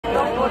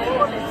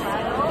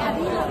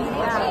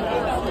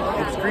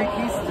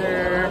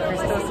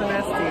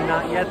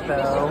yet,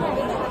 though.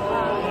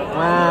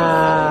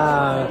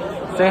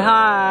 Wow. Say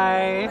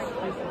hi.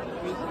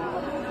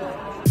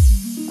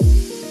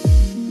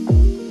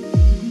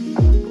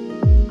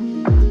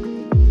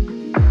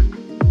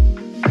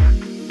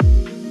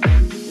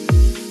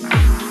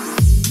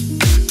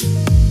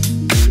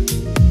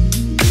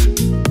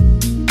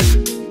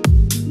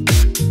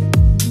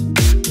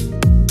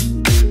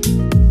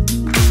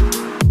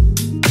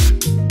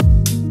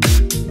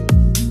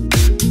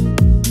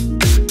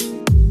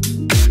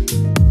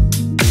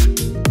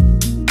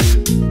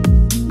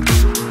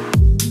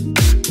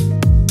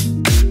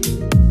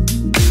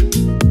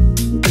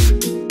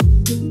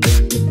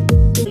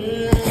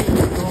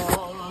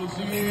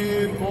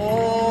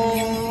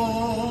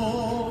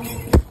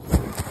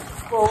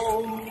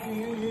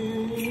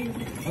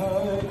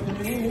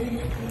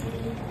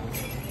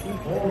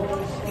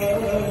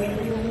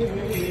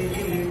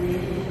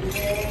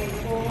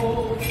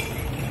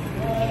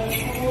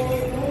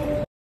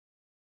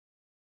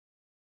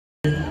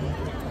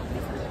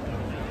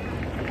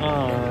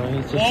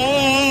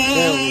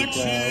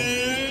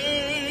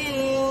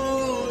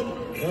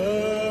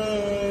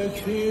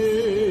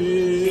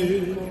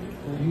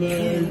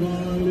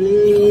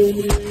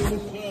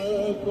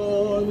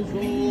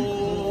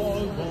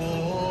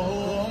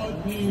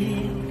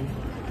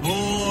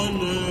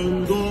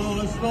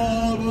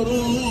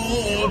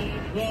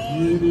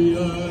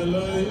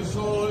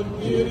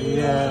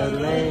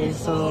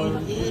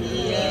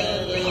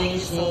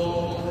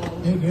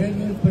 Again,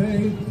 I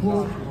pray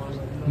for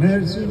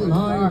mercy,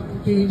 life,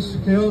 peace,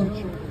 health,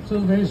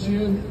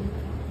 salvation,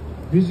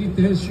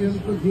 visitation,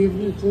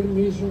 forgiveness,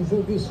 remission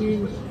of the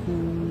sins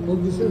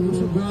of the servants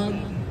of God,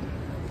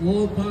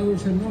 all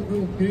powers and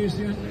local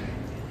Christians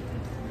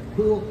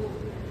who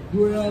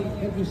dwell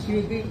at the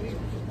city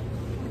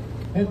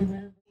and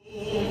the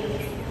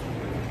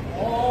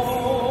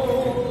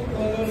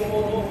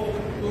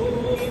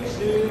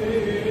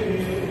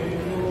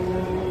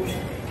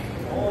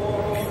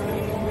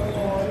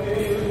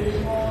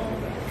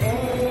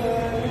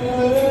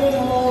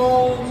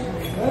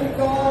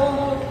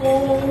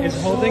Is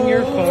holding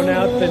your phone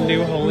out the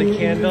new holy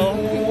candle?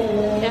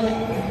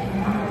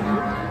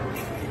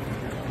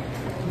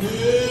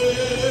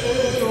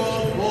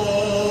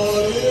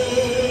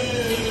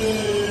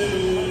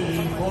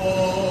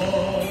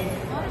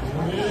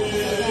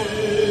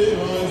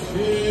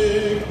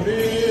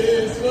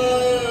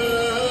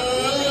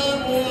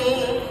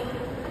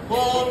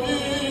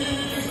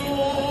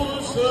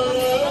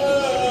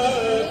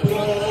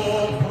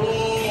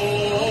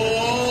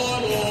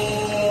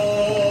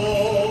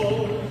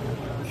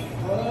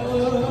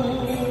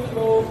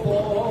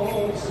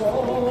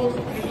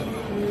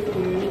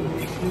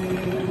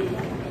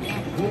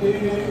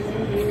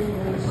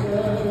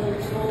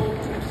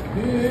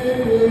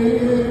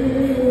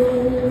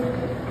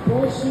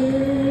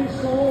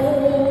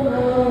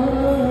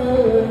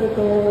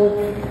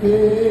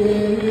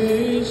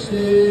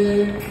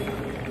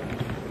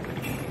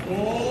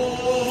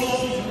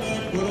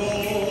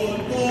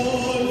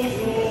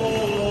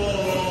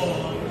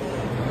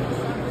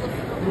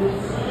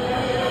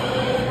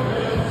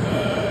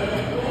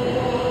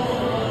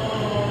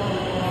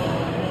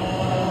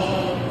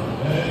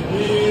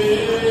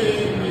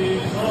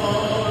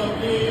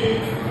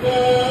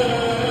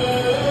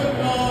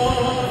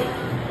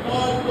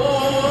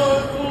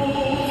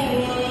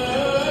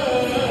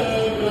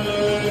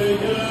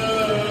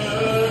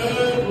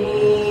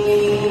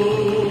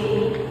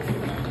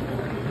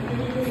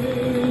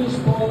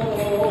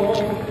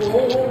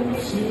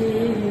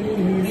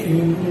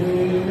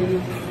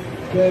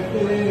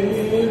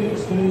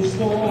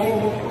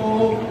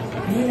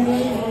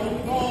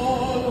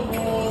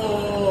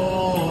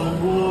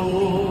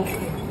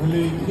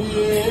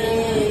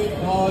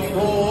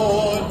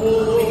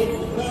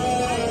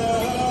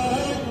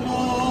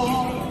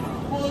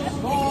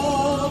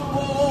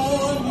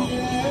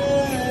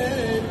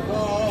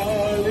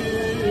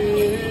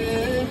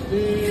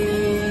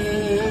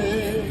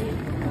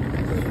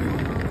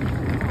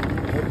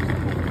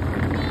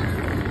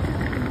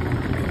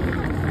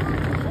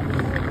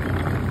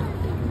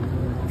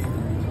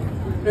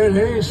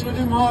 Ελέησον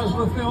ημάς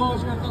ο Θεός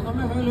κατά το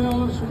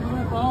μεγαλειώσον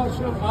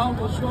μετάσεων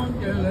άμμοσον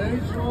και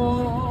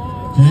ελέησον.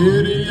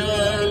 Κύριε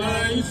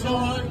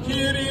ελέησον,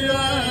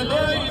 Κύριε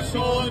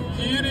ελέησον,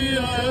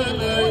 Κύριε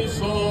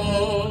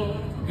ελέησον.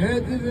 Και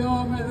τη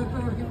δεόμεδε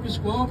των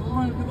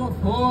αρχιεπισκόπων και των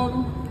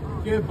φόρων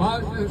και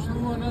πάσης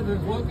του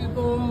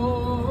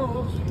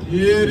αναδεχότητος.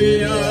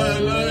 Κύριε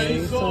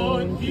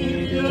ελέησον,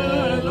 Κύριε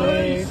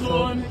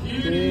ελέησον,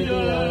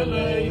 Κύριε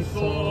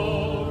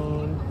ελέησον.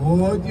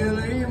 Ότι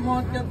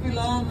ελεήμων και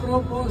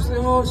φιλάνθρωπος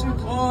Θεός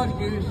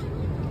υπάρχεις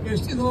και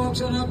στη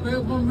δόξα να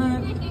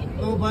πέμπουμε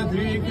το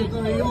Πατρί και το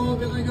Υιό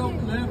και το Υιό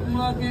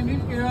Πνεύμα την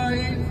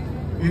Οικιαή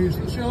εις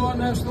τους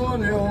αιώνας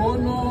των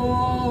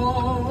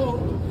αιώνων.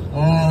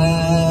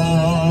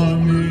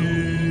 Αμήν.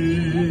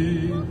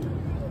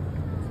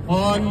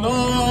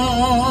 Ανασταζόντας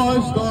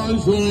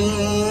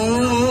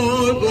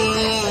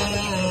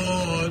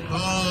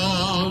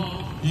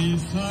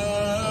εις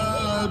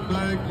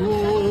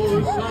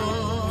επεκούσας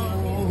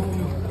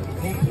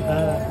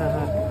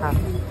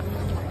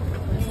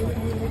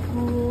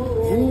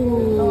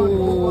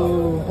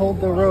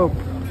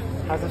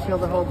How's it feel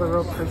to hold the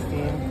rope,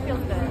 Christine?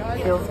 Feels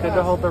good. Feels good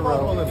to hold the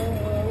rope.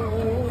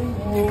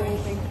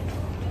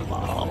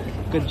 Wow.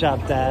 Good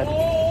job, Dad.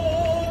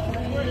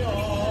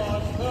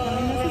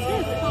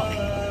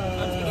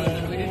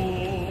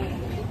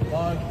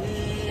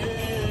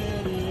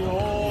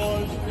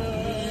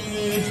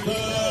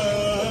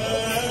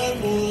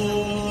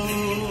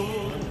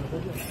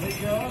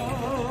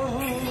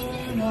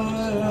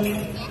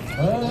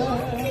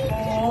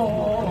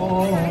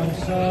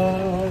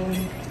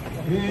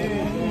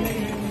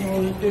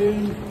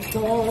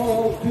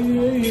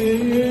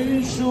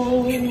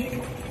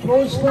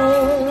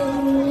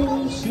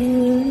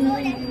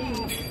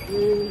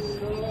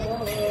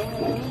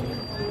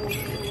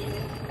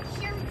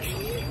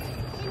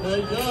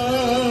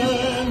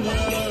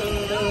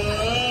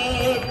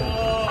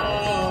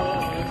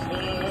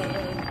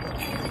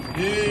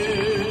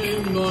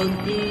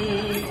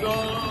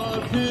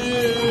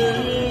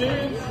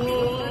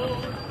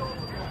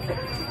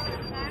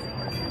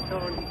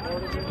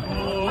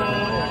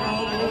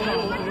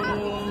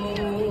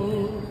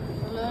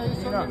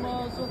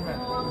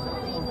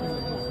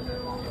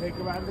 Take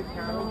around the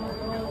carol.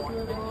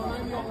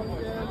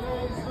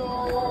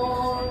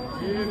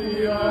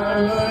 Kyrie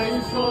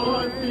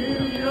eleison,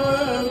 Kyrie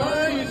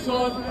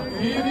eleison,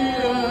 Kyrie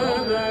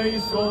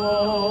eleison.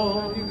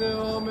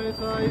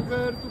 Ιδεόμεθα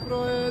υπέρ του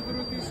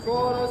Προέδρου της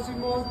χώρας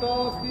ημών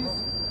ταύτης,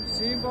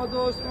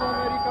 σύμπαντος του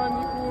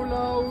Αμερικανικού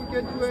λαού και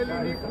του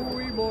ελληνικού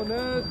ημών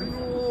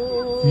έθνου.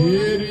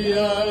 Kyrie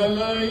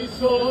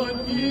eleison,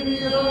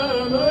 Kyrie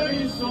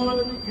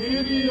eleison,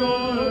 Kyrie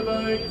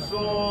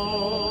eleison.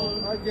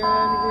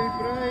 Again we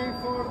pray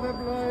for the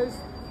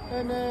blessed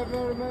and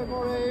ever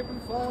memorable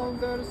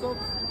founders of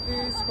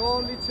this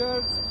holy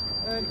church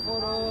and for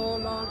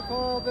all our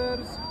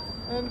fathers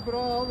and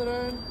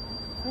brethren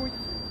who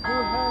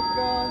have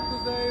gone to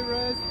their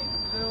rest,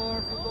 the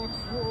Orthodox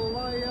who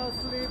lie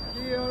asleep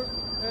here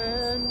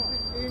and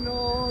in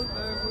all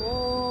the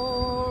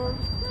world.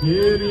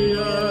 Kyrie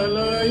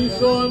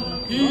eleison,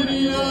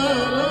 Kyrie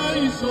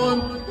eleison,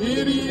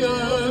 Kyrie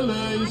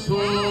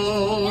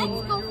eleison.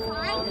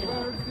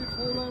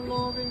 Merciful and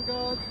loving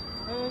God,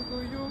 and to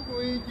you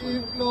we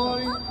give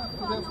glory,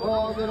 to the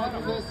Father, and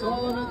to the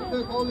Son, and to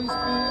the Holy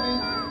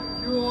Spirit,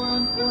 you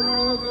and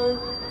forever,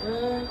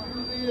 and to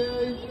the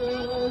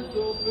ages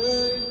of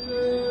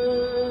ages.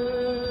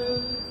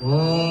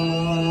 Amen.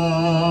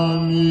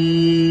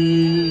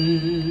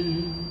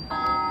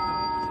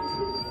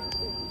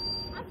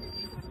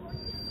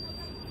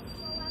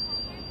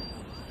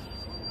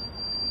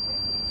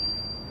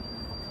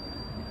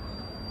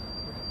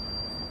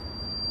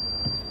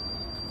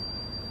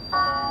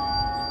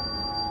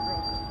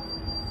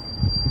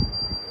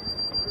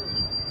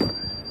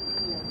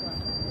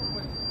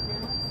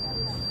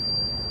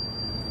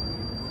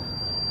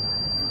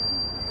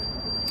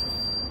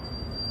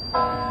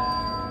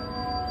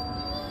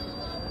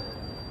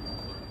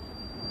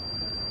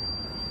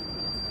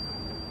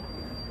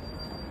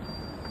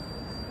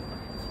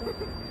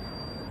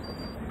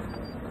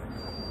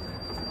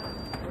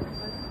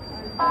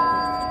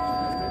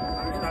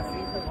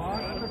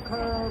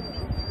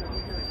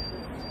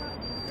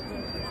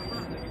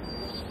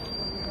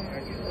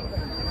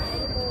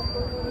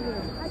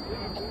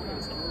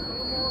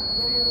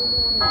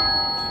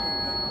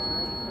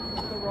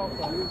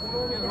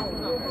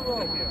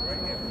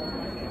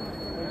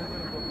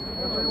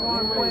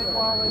 Everyone wait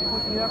while they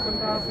put the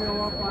epitaphium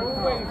up on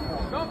top.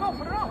 Go,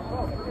 put it up.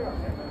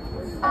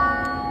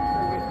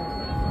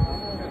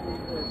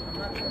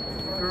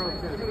 Girls,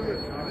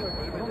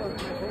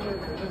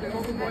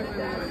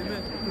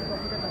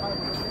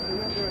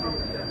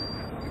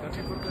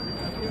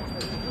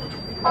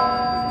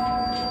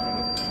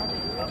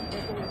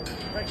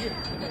 Right here.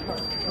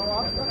 go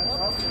up.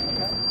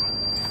 Okay.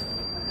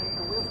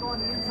 The wheels go on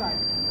the inside.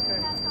 Okay.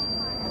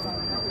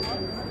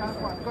 That's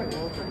fine. Good.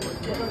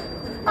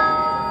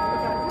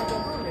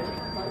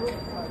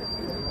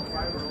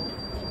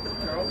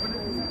 Open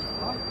it.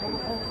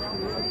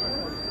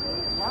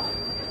 What?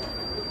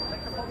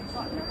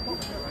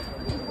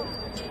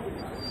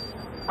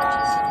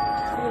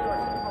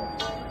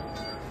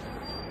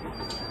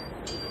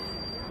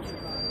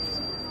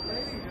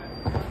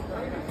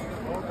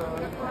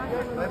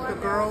 Let the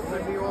girls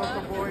and the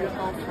altar boys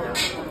come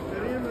first.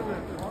 Get in the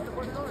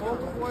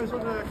altar boys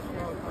are next.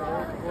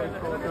 Altar boys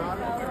go down.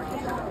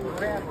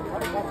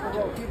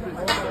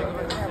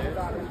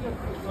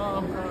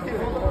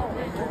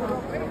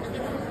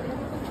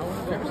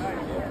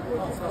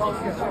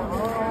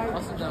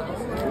 I'll sit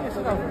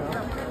down.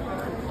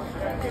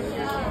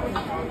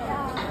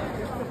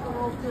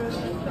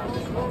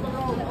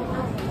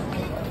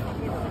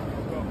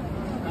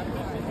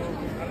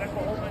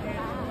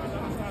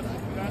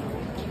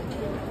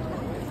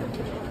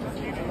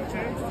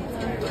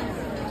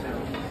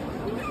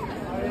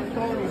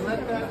 Tony,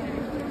 let that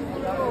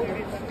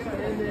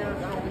in there.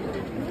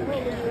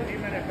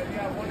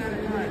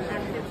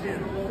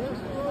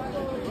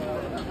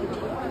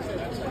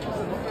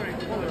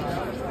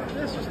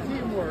 This is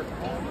teamwork.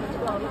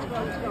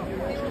 Let's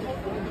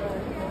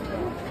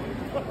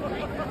go.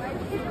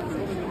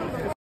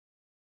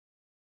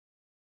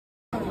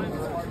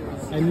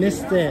 I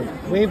missed it.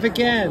 Wave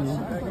again. You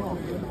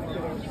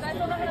guys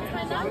don't know how to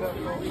sign up?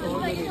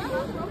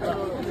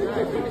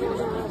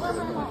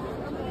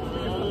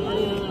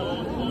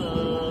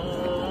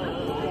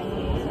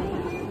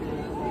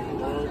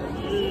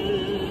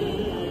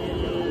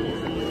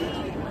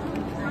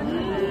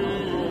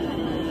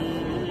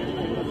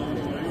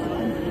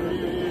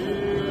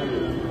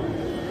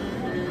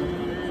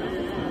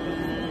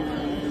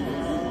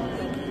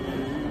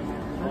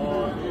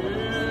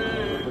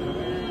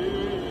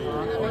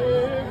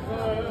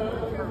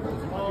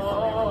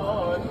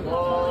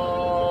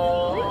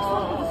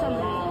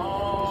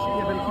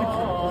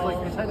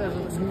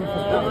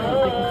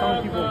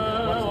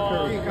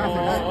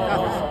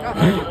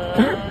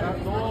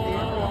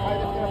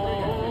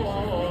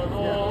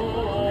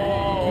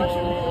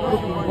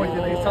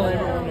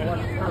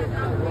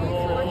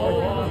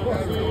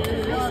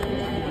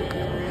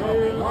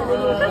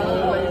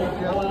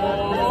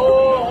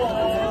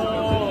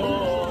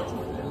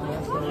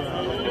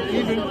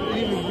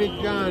 Even Big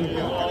John.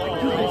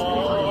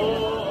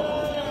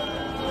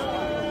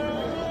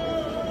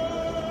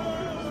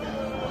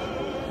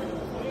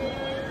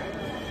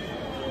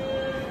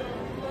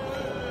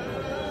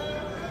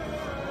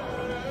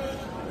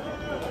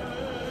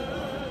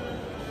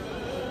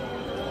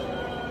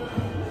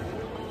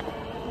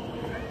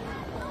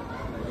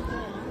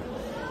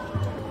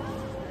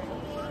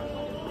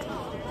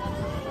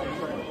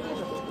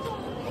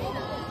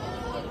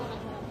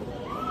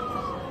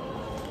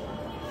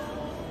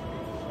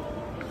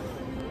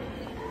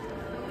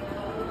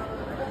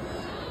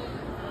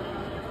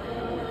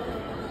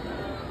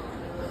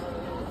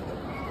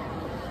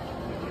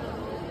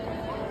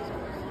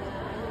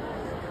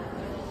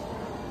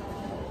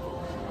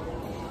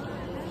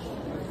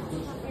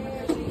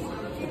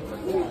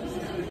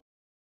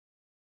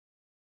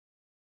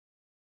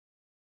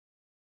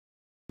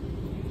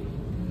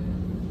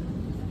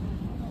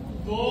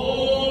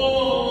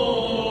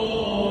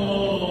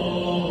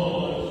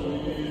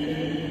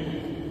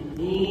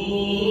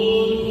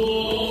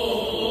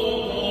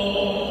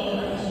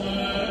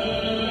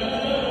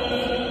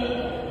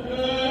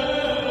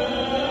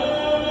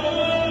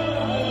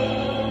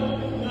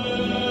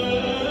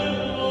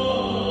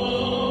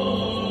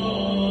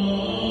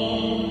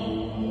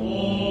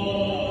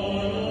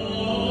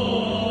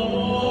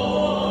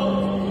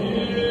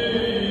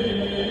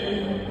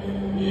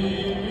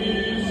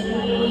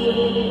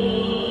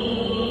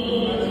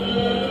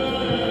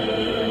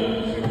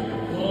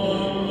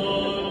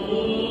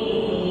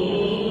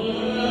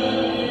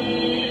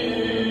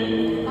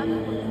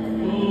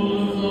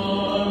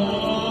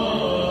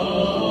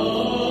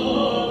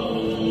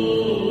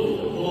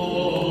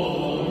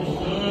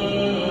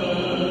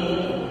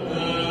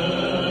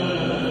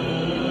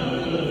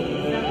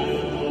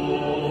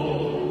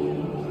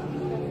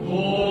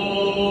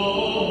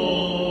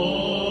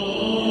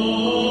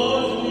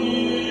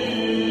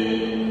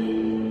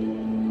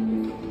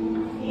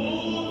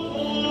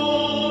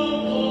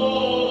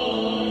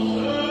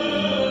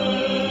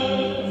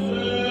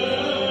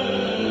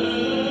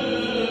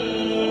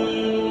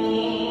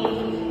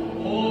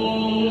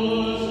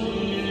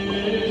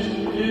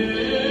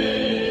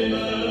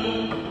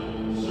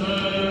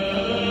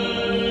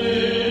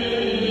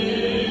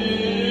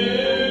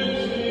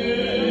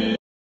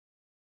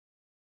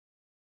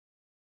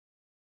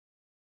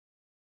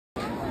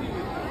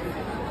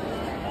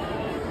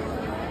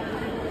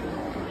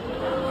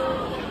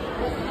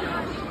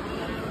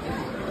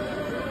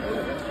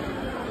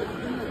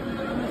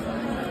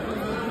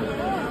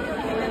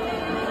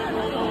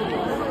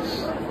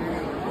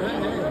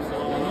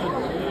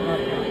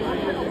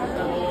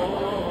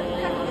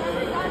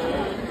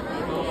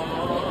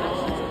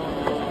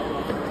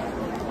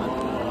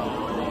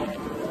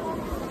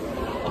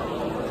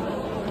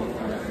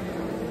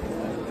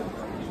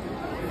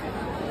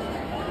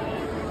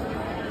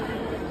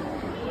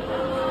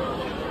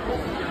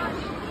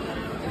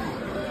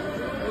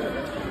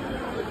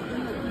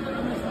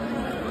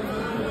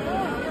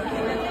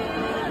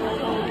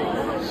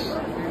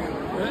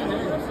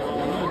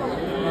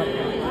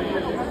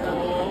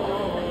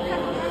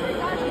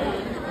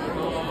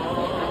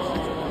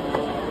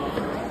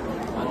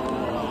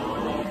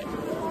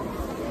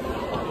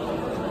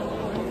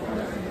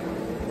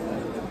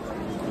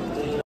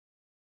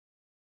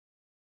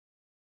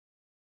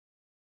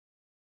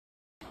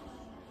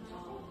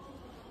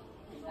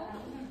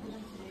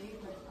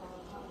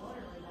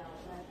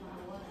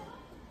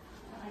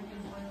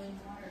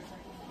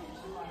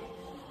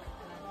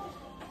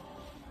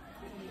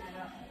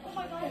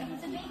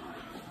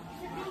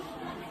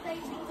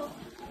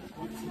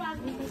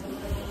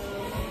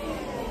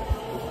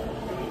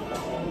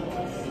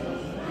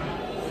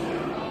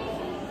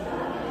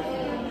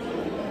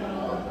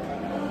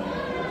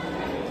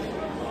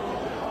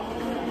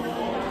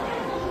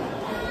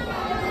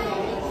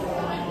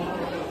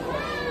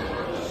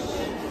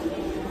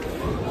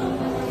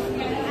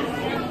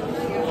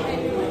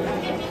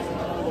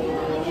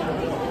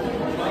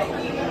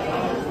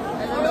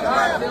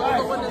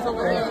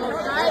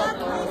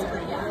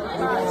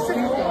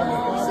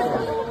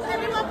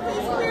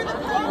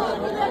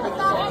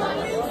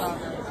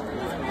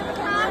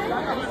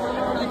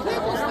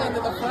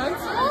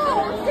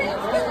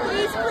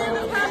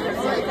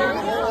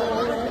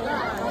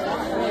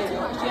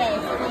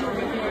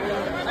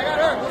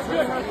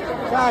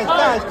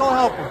 Guys, go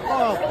help him. Go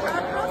help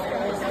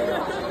him.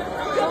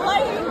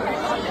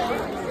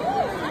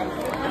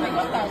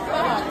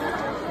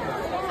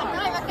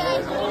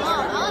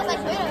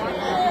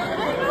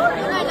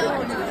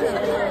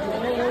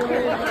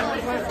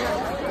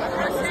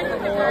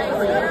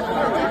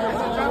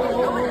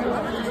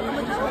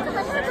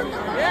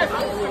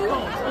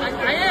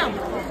 I am.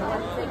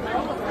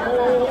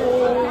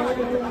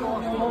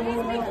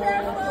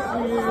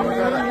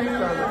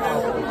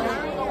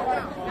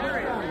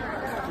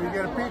 We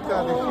get a pizza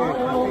this year.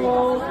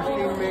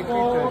 Christine made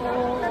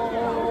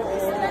pizza.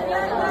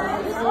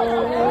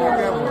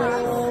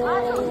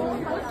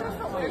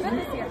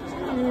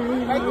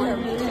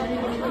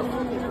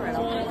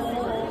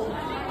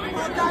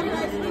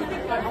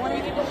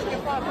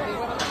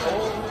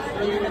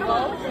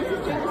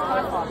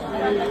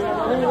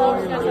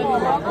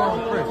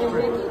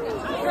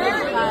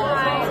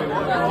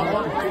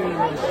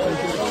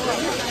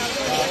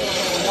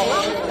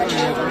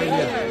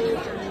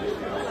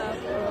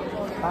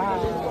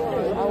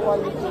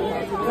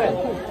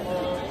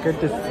 Good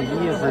to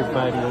see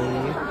everybody.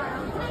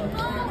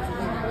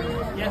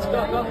 Yes,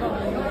 go.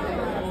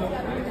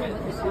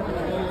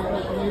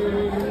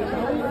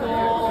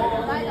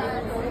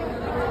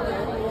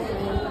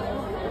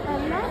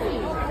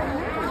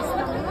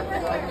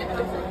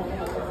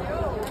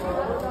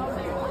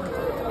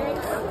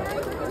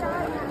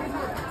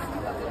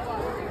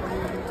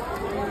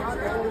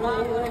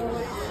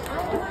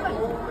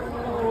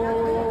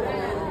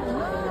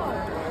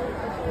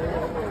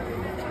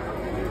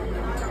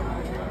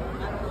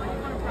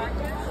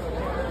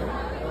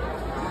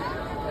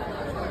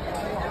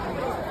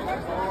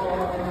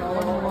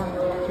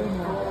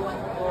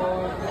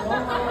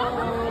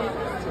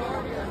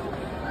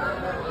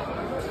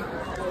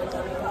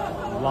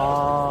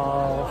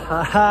 Lol.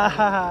 Ha ha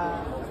ha.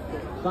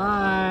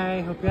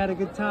 Bye. Hope you had a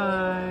good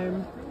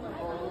time.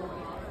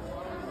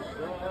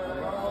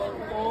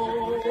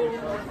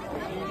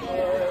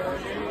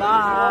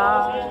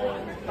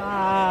 Bye.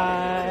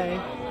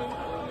 Bye.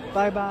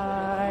 Bye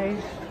bye.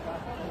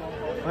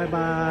 Bye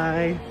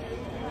bye.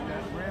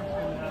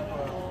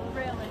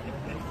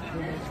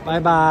 Bye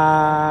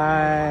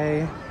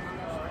bye.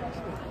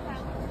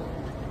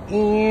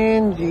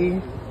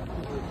 Angie.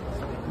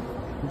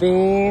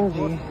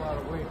 Benji.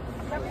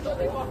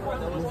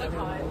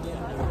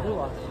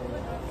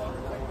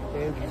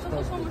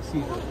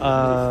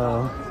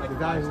 The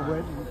guy who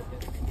went.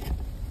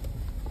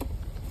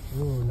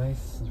 Ooh,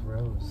 nice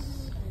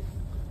rose.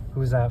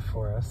 Who's that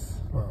for us?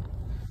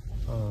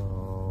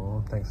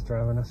 Oh, thanks for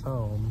driving us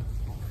home.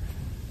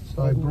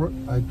 So I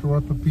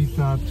brought the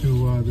pizza out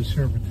to the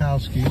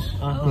Servatowskis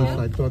because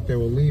I thought they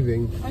were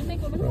leaving. Aren't they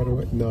coming Right home?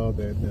 away. No,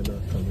 they're not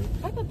coming.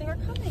 I thought they were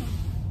coming.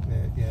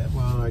 Yeah,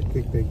 well, I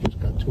think they just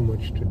got too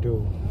much to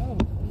do. Oh,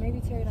 maybe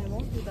Terry and I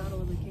won't do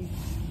battle of the cake.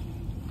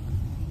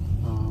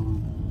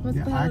 What's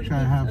Yeah, battle of the actually, cake?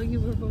 I have. Oh, you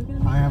were both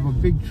gonna I have a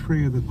big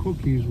tray of the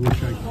cookies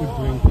which I could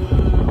bring.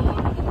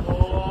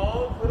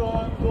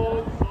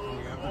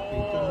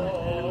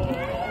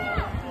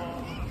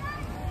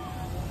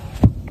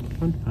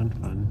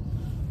 Fun.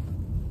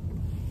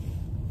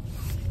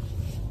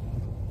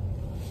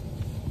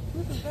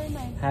 This is very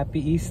nice. Happy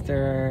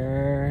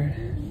Easter.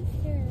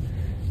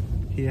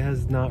 He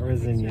has not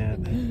risen yet.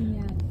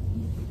 Yeah.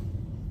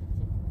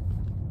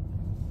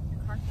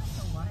 Car's not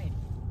so wide.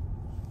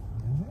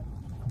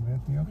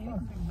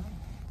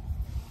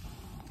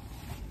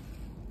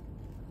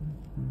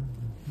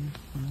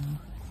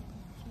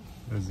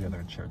 There's the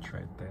other church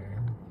right there.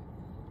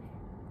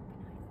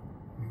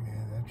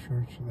 Yeah, that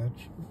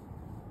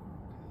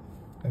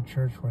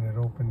church when it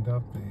opened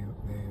up,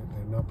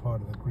 they're not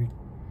part of the Greek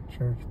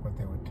church, but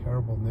they were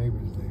terrible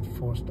neighbors. They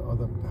forced the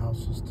other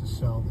houses to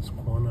sell. This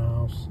corner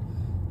house,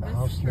 the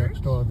house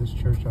next door, this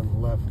church on the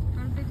left.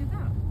 How did they do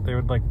that? They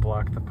would like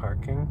block the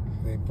parking.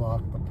 They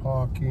blocked the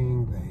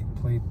parking.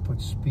 They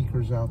put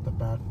speakers out the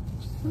back,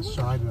 the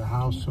side of the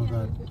house, so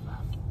that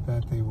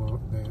they were,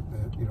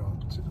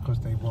 because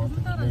they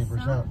wanted the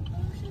neighbors out.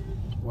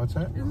 What's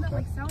that? Isn't that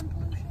like sound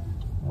pollution?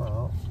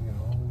 Well,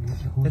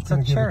 It's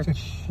a church.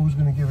 Who's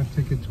going to give a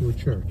ticket to a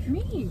church?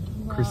 Me.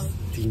 Well,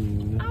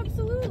 Christine.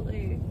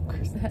 absolutely.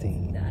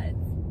 Christine.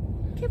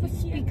 That's can't put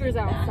speakers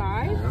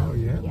outside. Oh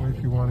yeah. Well,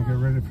 if you want to get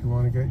rid,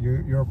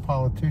 you're a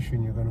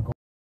politician. You're going to go.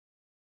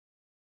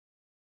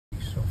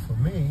 So for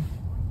me,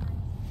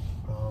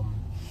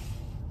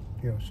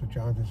 so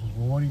Jonathan says,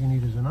 well, what do you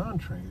need as an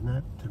entree? And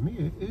that, to me,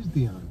 it is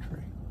the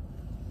entree.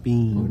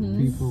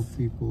 Beans. But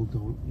people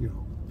don't,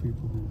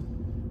 people who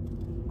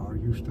are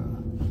used to,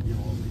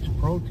 all these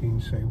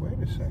proteins say, wait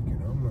a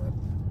second, I'm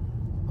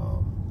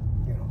not,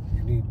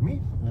 you need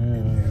meat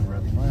in there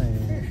rather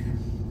than fish.